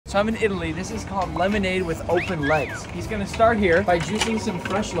So I'm in Italy. This is called lemonade with open legs. He's gonna start here by juicing some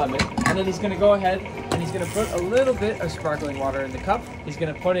fresh lemon, and then he's gonna go ahead and he's gonna put a little bit of sparkling water in the cup. He's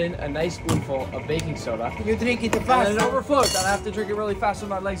gonna put in a nice spoonful of baking soda. You drink it fast. And it overflows, and I have to drink it really fast with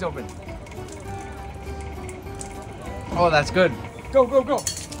my legs open. Oh, that's good. Go, go, go.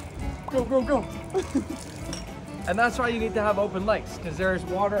 Go, go, go. And that's why you need to have open legs, because there's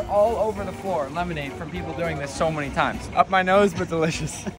water all over the floor, lemonade, from people doing this so many times. Up my nose, but delicious.